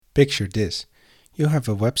Picture this. You have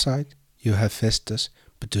a website, you have visitors,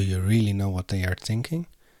 but do you really know what they are thinking?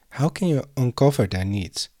 How can you uncover their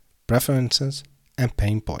needs, preferences, and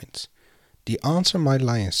pain points? The answer might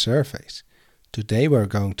lie in surveys. Today we're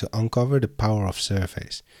going to uncover the power of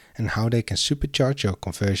surveys and how they can supercharge your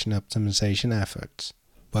conversion optimization efforts.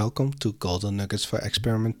 Welcome to Golden Nuggets for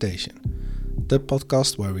Experimentation, the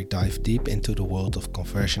podcast where we dive deep into the world of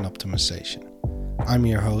conversion optimization. I'm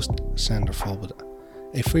your host, Sander Volbeda,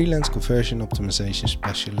 a freelance conversion optimization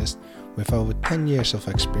specialist with over 10 years of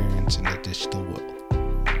experience in the digital world.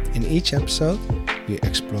 In each episode, we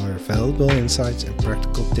explore valuable insights and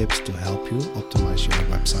practical tips to help you optimize your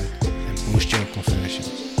website and boost your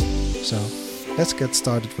conversions. So, let's get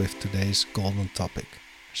started with today's golden topic,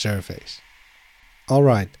 surveys.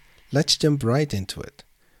 Alright, let's jump right into it.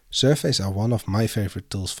 Surveys are one of my favorite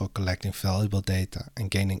tools for collecting valuable data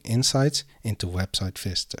and gaining insights into website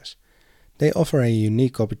visitors. They offer a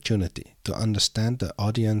unique opportunity to understand the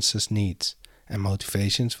audience's needs and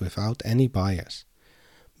motivations without any bias.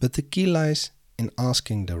 But the key lies in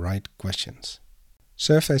asking the right questions.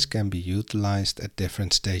 Surveys can be utilized at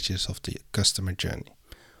different stages of the customer journey.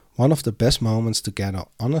 One of the best moments to gather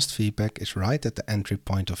honest feedback is right at the entry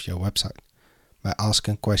point of your website, by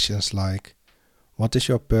asking questions like, what is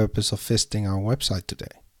your purpose of visiting our website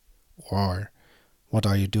today? Or, what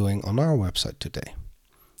are you doing on our website today?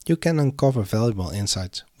 You can uncover valuable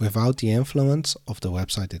insights without the influence of the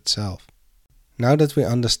website itself. Now that we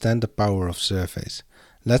understand the power of surveys,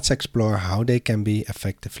 let's explore how they can be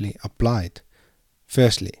effectively applied.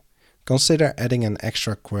 Firstly, consider adding an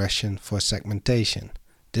extra question for segmentation.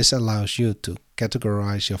 This allows you to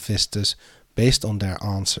categorize your visitors based on their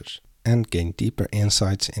answers and gain deeper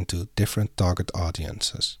insights into different target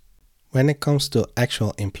audiences. When it comes to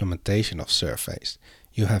actual implementation of surveys,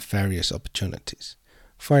 you have various opportunities.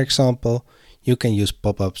 For example, you can use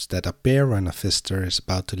pop-ups that appear when a visitor is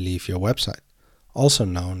about to leave your website, also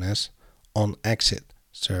known as on-exit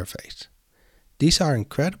surveys. These are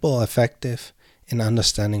incredibly effective in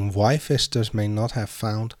understanding why visitors may not have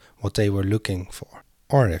found what they were looking for,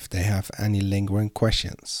 or if they have any lingering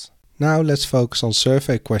questions. Now let's focus on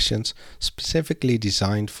survey questions specifically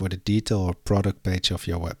designed for the detail or product page of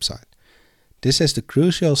your website. This is the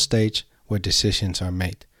crucial stage where decisions are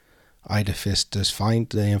made. Either visitors find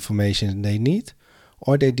the information they need,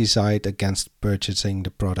 or they decide against purchasing the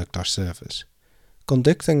product or service.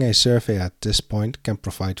 Conducting a survey at this point can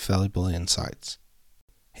provide valuable insights.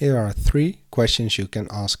 Here are 3 questions you can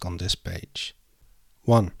ask on this page.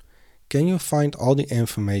 1. Can you find all the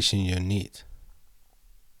information you need?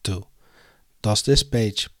 2. Does this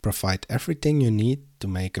page provide everything you need to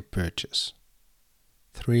make a purchase?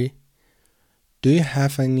 3. Do you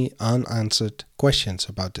have any unanswered questions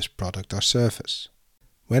about this product or service?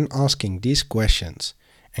 When asking these questions,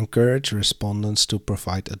 encourage respondents to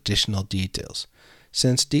provide additional details,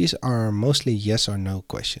 since these are mostly yes or no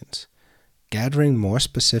questions. Gathering more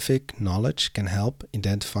specific knowledge can help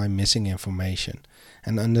identify missing information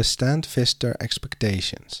and understand visitor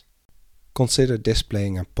expectations. Consider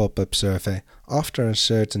displaying a pop-up survey after a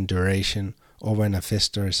certain duration or when a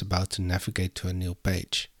visitor is about to navigate to a new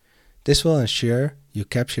page. This will ensure you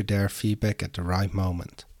capture their feedback at the right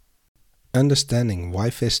moment. Understanding why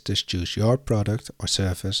visitors choose your product or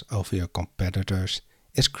service over your competitors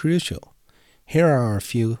is crucial. Here are a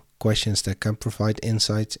few questions that can provide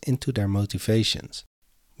insights into their motivations.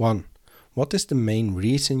 1. What is the main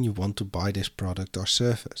reason you want to buy this product or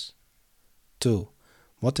service? 2.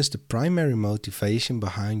 What is the primary motivation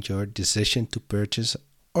behind your decision to purchase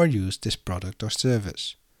or use this product or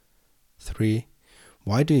service? 3.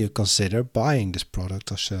 Why do you consider buying this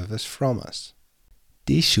product or service from us?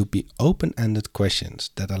 These should be open-ended questions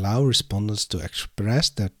that allow respondents to express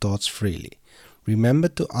their thoughts freely. Remember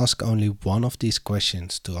to ask only one of these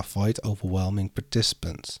questions to avoid overwhelming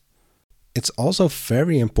participants. It's also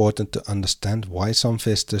very important to understand why some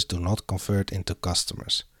visitors do not convert into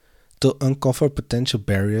customers. To uncover potential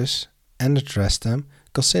barriers and address them,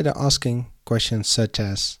 consider asking questions such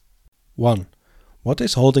as 1. What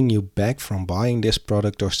is holding you back from buying this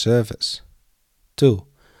product or service? 2.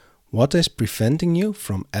 What is preventing you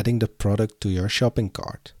from adding the product to your shopping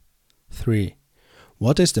cart? 3.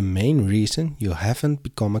 What is the main reason you haven't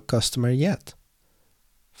become a customer yet?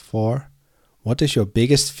 4. What is your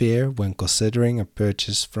biggest fear when considering a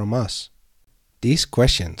purchase from us? These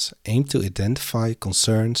questions aim to identify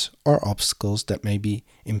concerns or obstacles that may be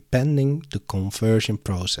impeding the conversion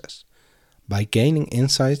process. By gaining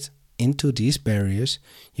insight into these barriers,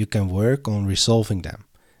 you can work on resolving them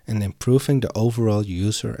and improving the overall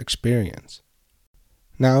user experience.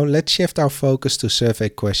 Now let's shift our focus to survey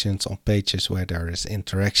questions on pages where there is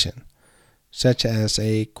interaction, such as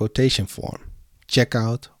a quotation form,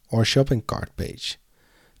 checkout, or shopping cart page.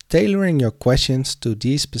 Tailoring your questions to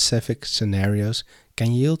these specific scenarios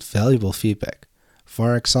can yield valuable feedback.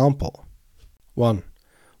 For example, 1.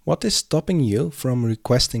 What is stopping you from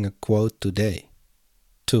requesting a quote today?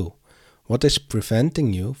 2. What is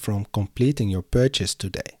preventing you from completing your purchase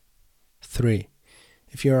today? 3.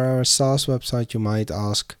 If you are a SaaS website, you might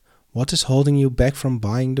ask, what is holding you back from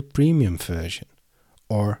buying the premium version?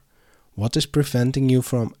 Or, what is preventing you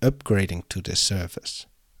from upgrading to this service?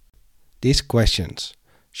 These questions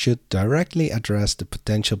should directly address the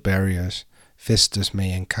potential barriers visitors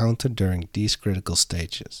may encounter during these critical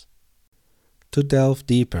stages. To delve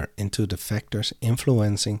deeper into the factors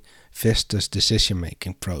influencing visitors'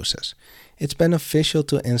 decision-making process, it's beneficial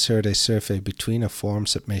to insert a survey between a form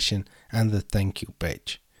submission and the thank you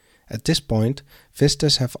page. At this point,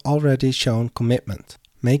 visitors have already shown commitment,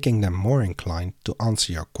 making them more inclined to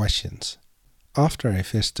answer your questions. After a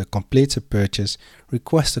visitor completes a purchase,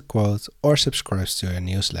 requests a quote, or subscribes to your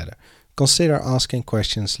newsletter, consider asking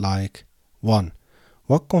questions like 1.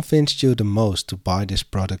 What convinced you the most to buy this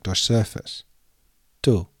product or service?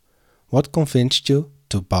 2. What convinced you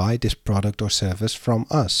to buy this product or service from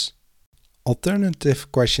us?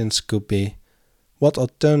 Alternative questions could be, what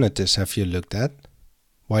alternatives have you looked at?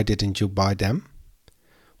 Why didn't you buy them?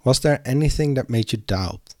 Was there anything that made you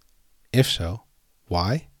doubt? If so,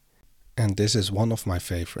 why? And this is one of my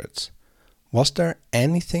favorites. Was there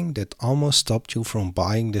anything that almost stopped you from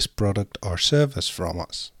buying this product or service from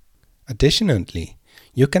us? Additionally,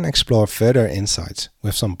 you can explore further insights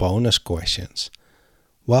with some bonus questions.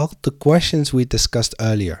 While the questions we discussed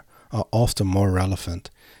earlier are often more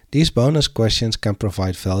relevant, these bonus questions can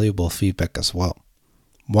provide valuable feedback as well.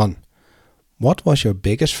 1. What was your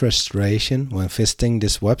biggest frustration when visiting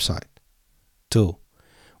this website? 2.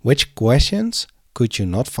 Which questions could you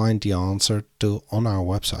not find the answer to on our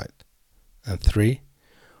website? And 3.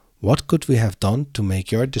 What could we have done to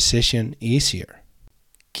make your decision easier?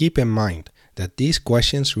 Keep in mind that these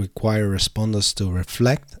questions require respondents to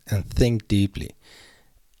reflect and think deeply.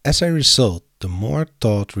 As a result, the more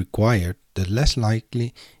thought required, the less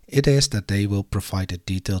likely it is that they will provide a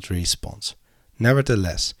detailed response.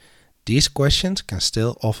 Nevertheless, these questions can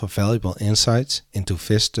still offer valuable insights into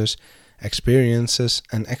visitors' experiences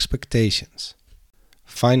and expectations.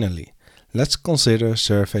 Finally, let's consider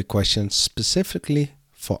survey questions specifically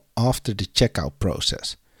for after the checkout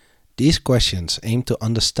process. These questions aim to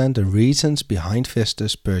understand the reasons behind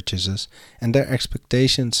visitors' purchases and their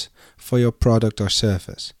expectations for your product or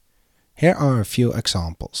service. Here are a few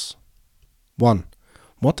examples. 1.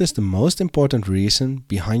 What is the most important reason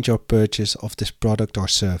behind your purchase of this product or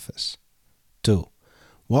service? 2.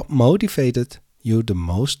 What motivated you the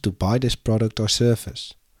most to buy this product or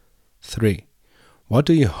service? 3. What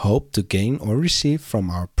do you hope to gain or receive from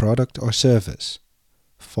our product or service?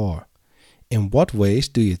 4. In what ways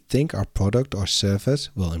do you think our product or service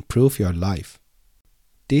will improve your life?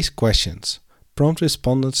 These questions prompt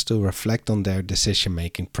respondents to reflect on their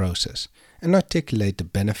decision-making process and articulate the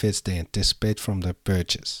benefits they anticipate from their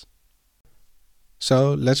purchase.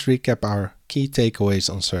 So let's recap our key takeaways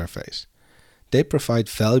on surveys. They provide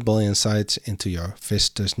valuable insights into your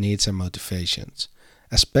visitors' needs and motivations,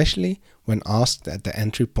 especially when asked at the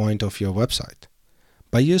entry point of your website.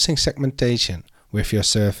 By using segmentation with your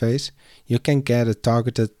surveys, you can gather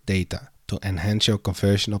targeted data to enhance your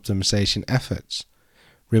conversion optimization efforts.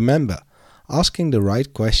 Remember, asking the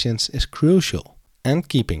right questions is crucial, and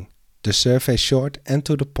keeping the survey short and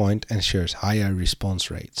to the point ensures higher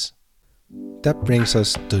response rates. That brings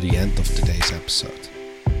us to the end of today's episode.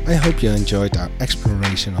 I hope you enjoyed our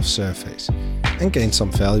exploration of surveys and gained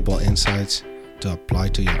some valuable insights to apply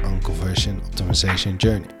to your own conversion optimization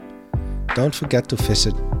journey. Don't forget to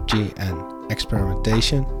visit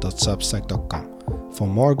gnexperimentation.substack.com for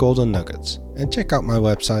more golden nuggets, and check out my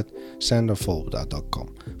website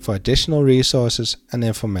sandervolda.com for additional resources and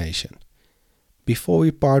information. Before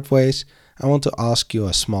we part ways, I want to ask you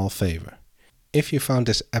a small favor. If you found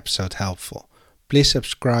this episode helpful, please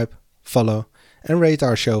subscribe, follow, and rate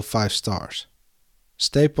our show 5 stars.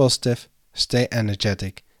 Stay positive, stay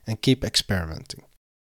energetic, and keep experimenting.